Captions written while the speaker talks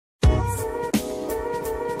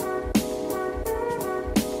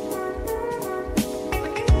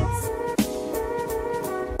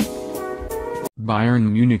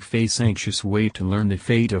Bayern Munich face anxious wait to learn the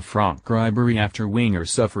fate of Franck Ribery after winger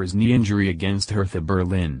suffers knee injury against Hertha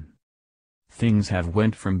Berlin. Things have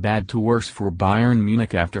went from bad to worse for Bayern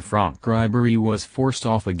Munich after Franck Ribery was forced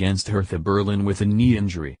off against Hertha Berlin with a knee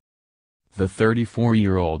injury. The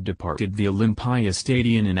 34-year-old departed the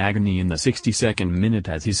Olympiastadion in agony in the 62nd minute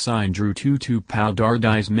as his side drew 2-2 Pal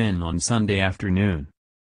Dardai's men on Sunday afternoon.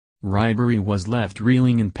 Ribery was left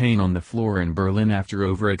reeling in pain on the floor in Berlin after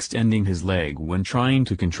overextending his leg when trying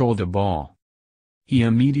to control the ball. He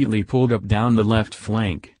immediately pulled up down the left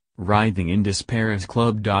flank, writhing in despair as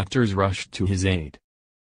club doctors rushed to his aid.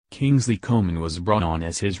 Kingsley Coman was brought on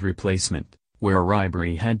as his replacement, where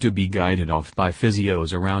Ribery had to be guided off by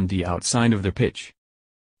physios around the outside of the pitch.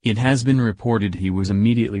 It has been reported he was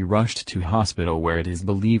immediately rushed to hospital where it is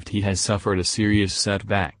believed he has suffered a serious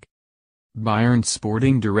setback. Bayern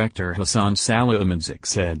sporting director Hassan Salihamidzic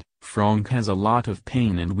said, "Franck has a lot of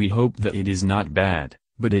pain and we hope that it is not bad,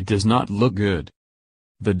 but it does not look good.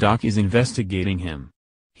 The doc is investigating him.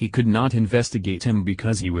 He could not investigate him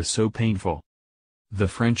because he was so painful." The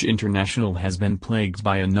French international has been plagued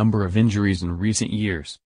by a number of injuries in recent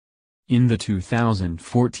years. In the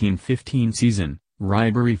 2014-15 season,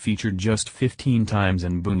 Ribery featured just 15 times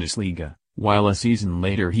in Bundesliga, while a season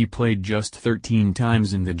later he played just 13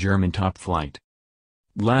 times in the German top flight.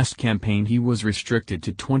 Last campaign he was restricted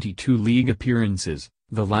to 22 league appearances.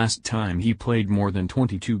 The last time he played more than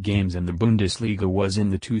 22 games in the Bundesliga was in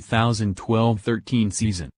the 2012-13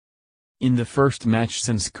 season. In the first match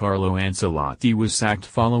since Carlo Ancelotti was sacked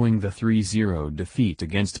following the 3-0 defeat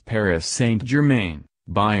against Paris Saint-Germain,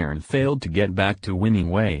 Bayern failed to get back to winning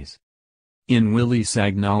ways. In Willy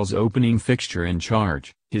Sagnol's opening fixture in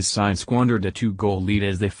charge, his side squandered a 2-goal lead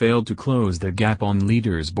as they failed to close the gap on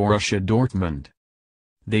leaders Borussia Dortmund.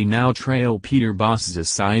 They now trail Peter Bosz's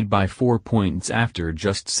side by 4 points after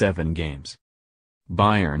just 7 games.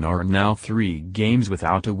 Bayern are now 3 games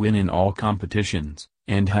without a win in all competitions,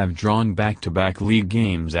 and have drawn back-to-back league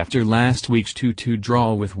games after last week's 2-2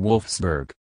 draw with Wolfsburg.